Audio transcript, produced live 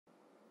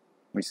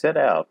We set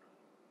out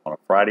on a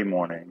Friday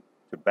morning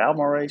to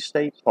Balmorhea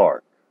State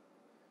Park.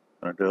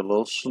 I'm going to do a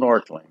little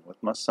snorkeling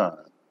with my son.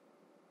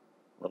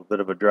 A little bit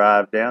of a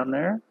drive down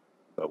there,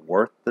 but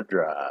worth the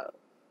drive.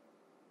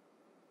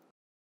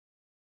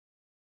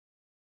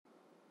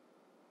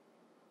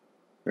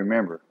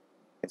 Remember,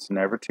 it's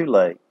never too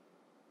late,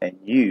 and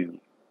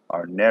you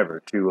are never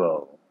too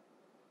old.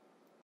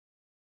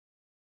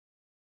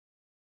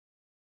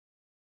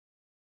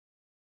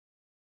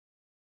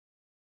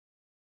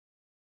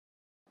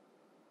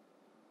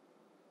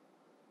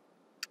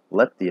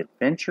 Let the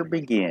adventure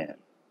begin.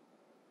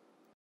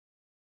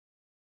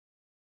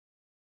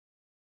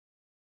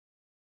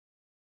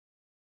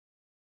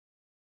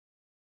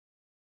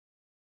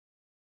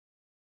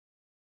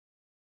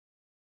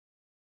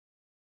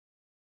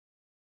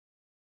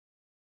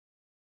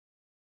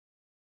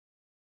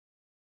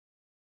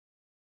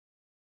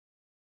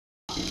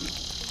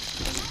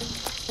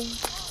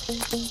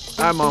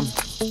 Hi, Mom.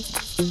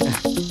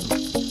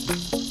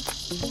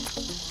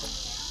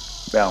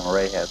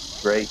 Balmorhea has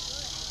great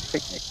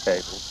picnic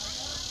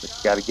tables, but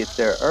you got to get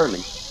there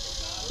early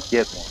to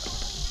get one.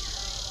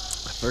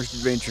 First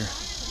adventure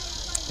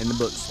in the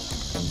books.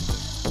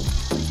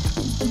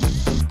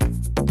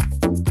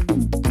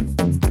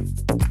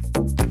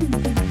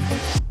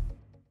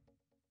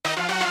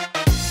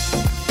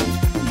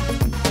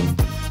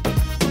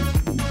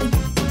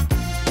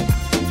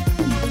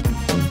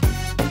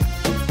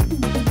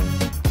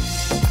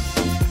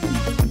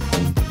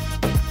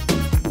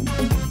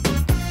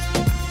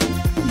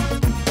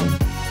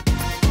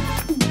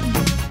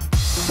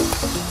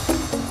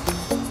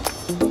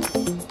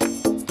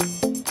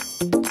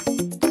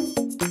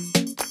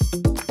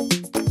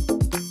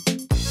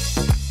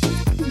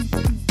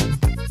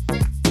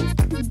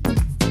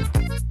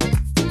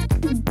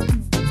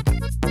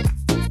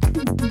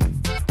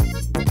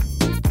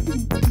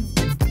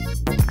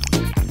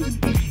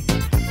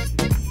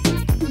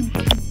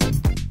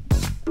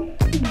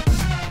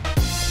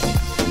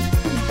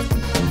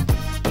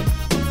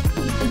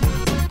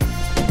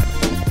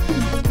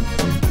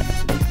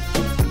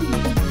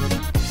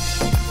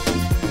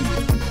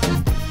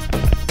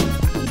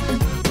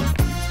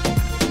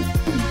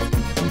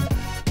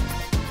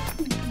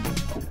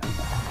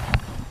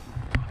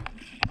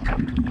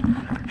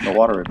 The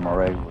water in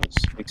Moray was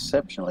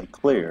exceptionally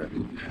clear.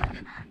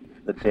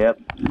 The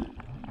depth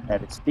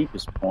at its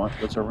deepest point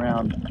was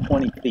around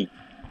 20 feet,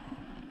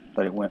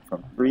 but it went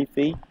from 3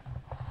 feet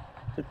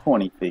to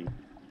 20 feet.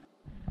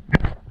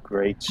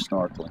 Great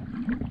snorkeling.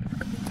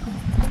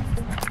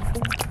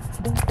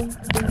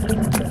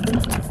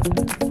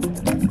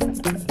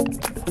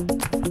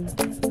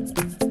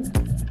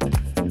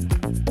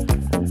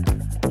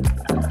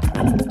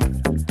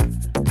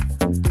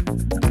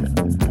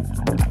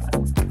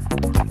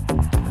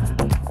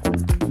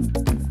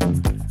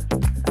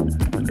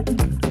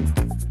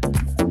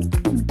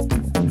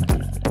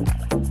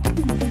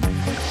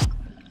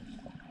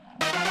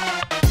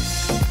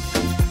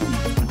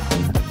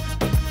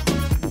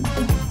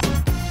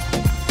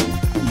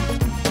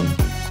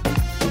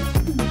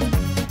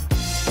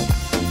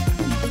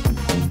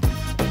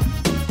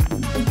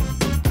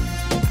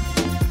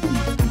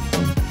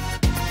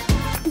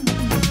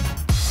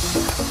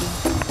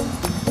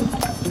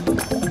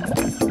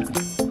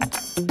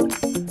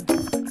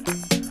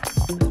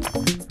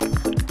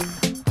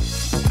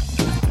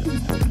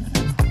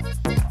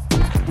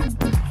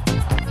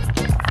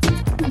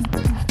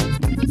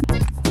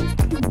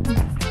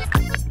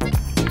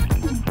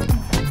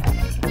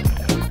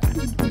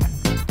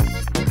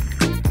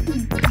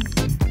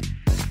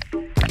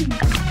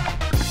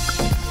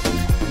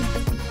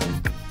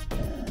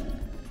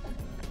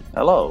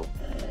 Hello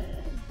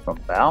from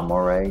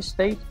Balmorhea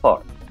State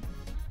Park.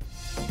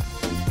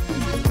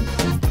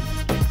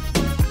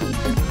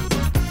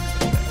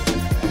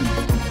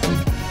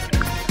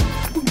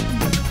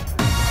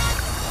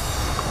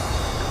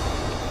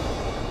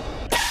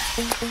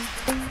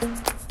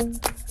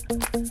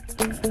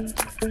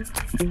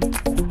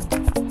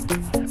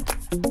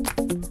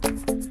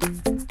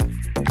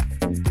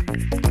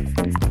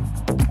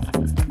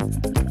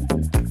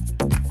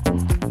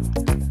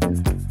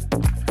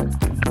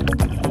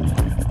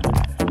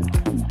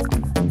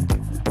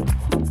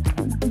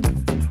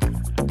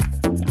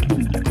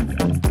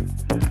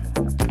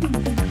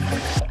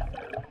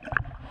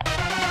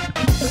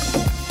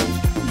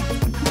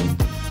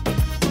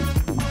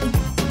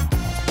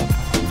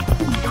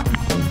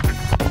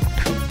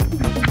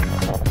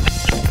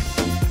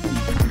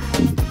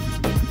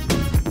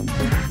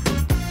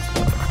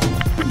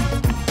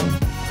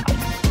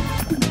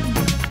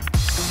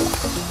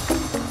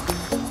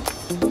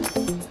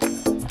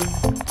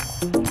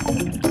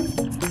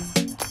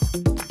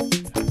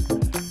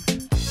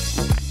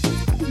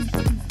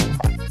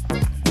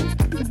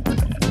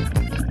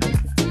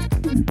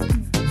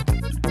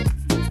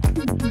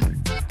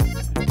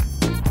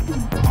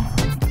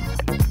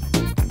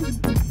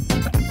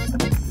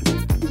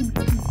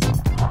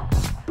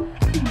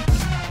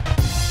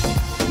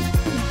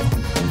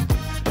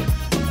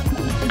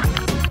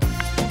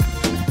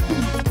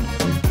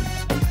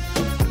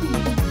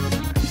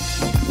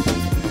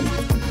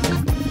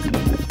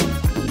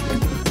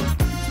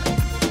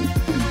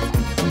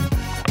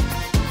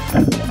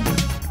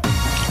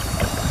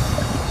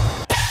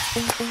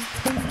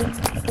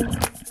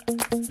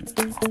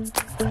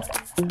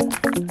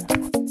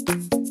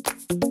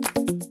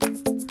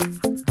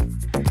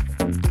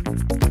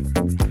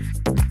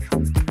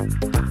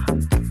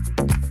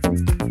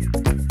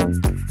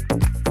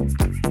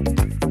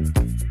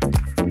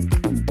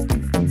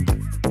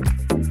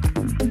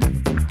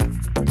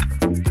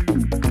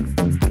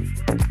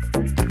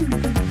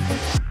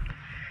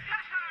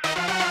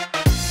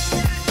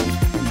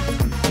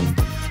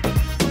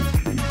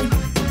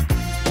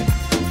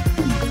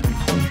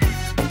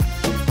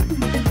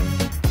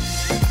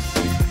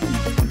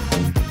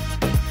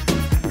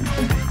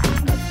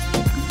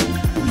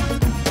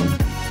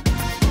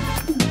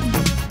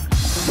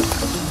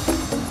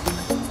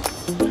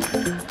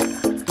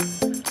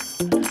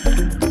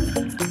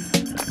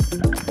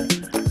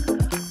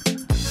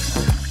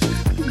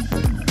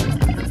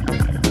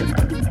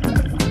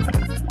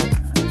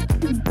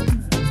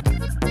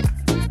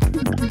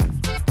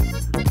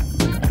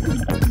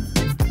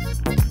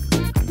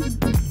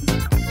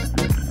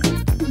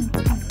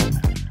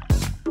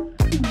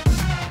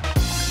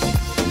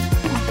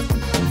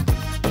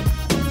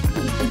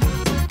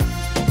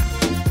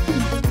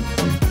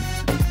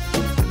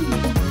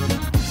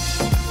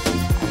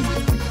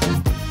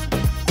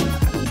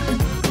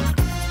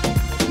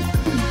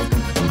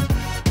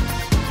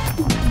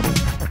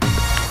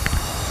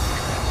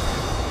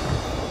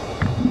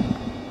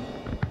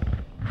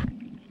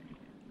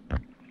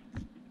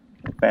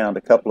 Found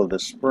a couple of the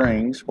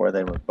springs where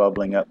they were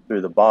bubbling up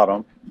through the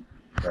bottom.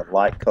 The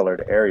light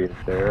colored areas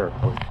there,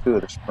 or two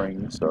of the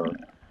springs, are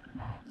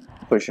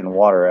pushing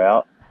water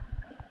out.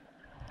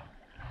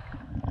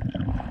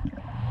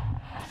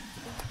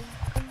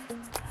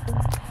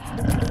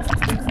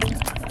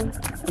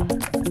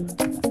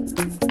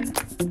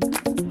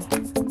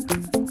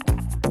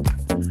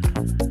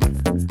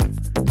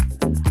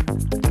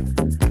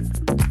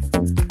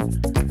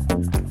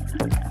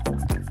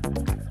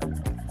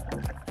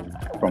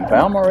 From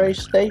Balmorhea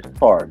State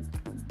Park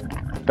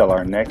till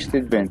our next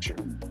adventure.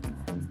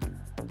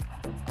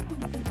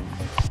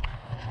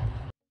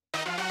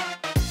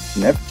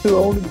 Never too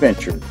old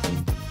adventure.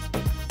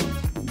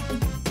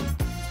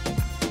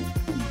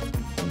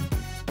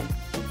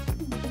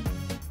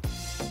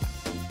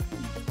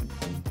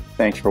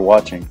 Thanks for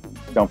watching.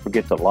 Don't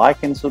forget to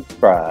like and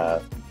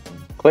subscribe.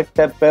 Click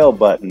that bell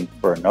button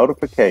for a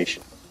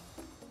notification.